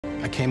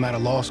came out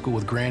of law school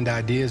with grand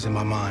ideas in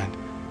my mind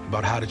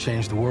about how to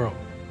change the world.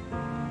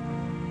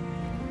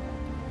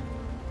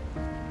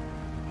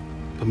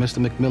 But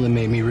Mr. McMillian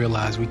made me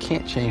realize we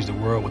can't change the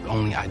world with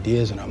only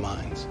ideas in our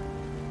minds.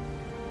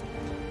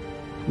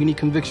 We need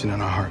conviction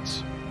in our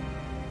hearts.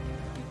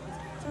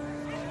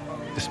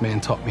 This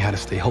man taught me how to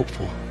stay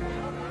hopeful,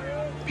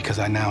 because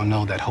I now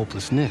know that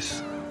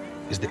hopelessness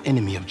is the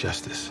enemy of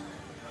justice.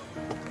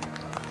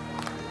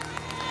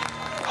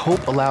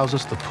 Hope allows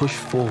us to push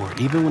forward,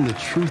 even when the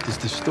truth is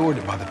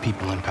distorted by the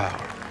people in power.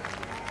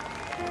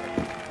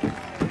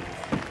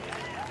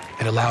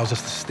 It allows us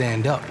to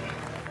stand up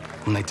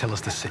when they tell us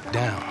to sit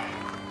down,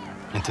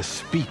 and to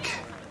speak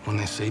when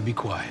they say be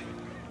quiet.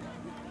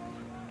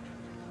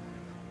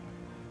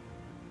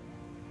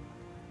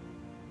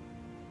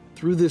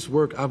 Through this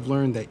work, I've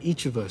learned that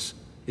each of us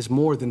is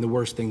more than the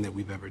worst thing that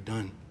we've ever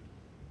done.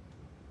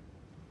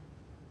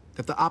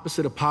 That the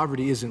opposite of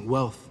poverty isn't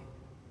wealth.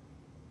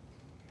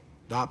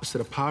 The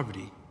opposite of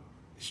poverty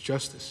is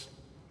justice.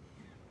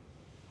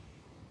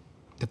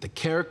 That the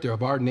character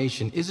of our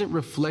nation isn't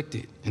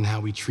reflected in how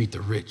we treat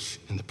the rich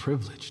and the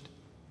privileged,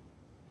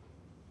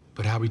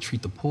 but how we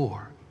treat the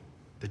poor,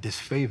 the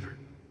disfavored,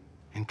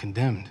 and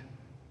condemned.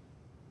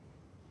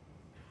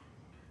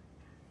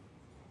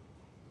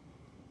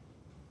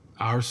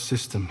 Our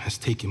system has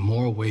taken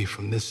more away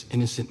from this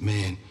innocent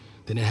man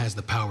than it has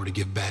the power to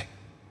give back.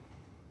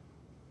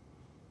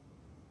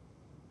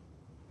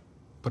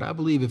 But I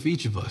believe if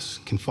each of us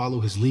can follow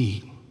his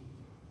lead,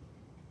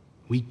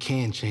 we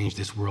can change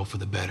this world for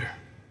the better.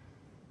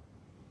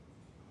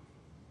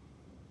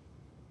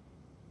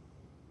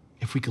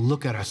 If we can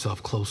look at ourselves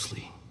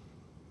closely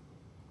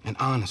and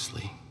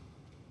honestly,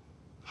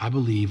 I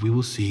believe we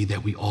will see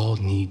that we all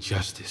need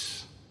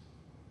justice.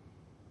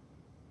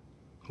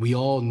 We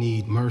all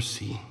need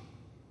mercy,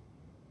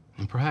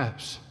 and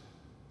perhaps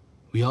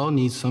we all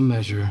need some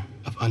measure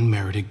of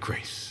unmerited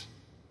grace.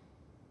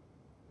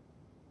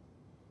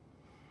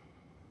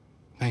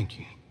 Thank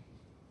you.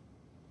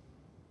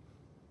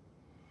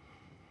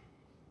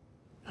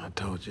 I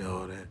told you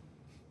all that.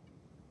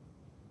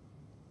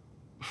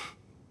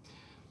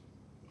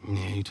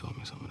 Yeah, you told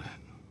me some of that.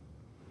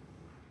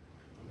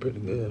 Pretty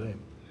good, ain't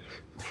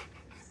it?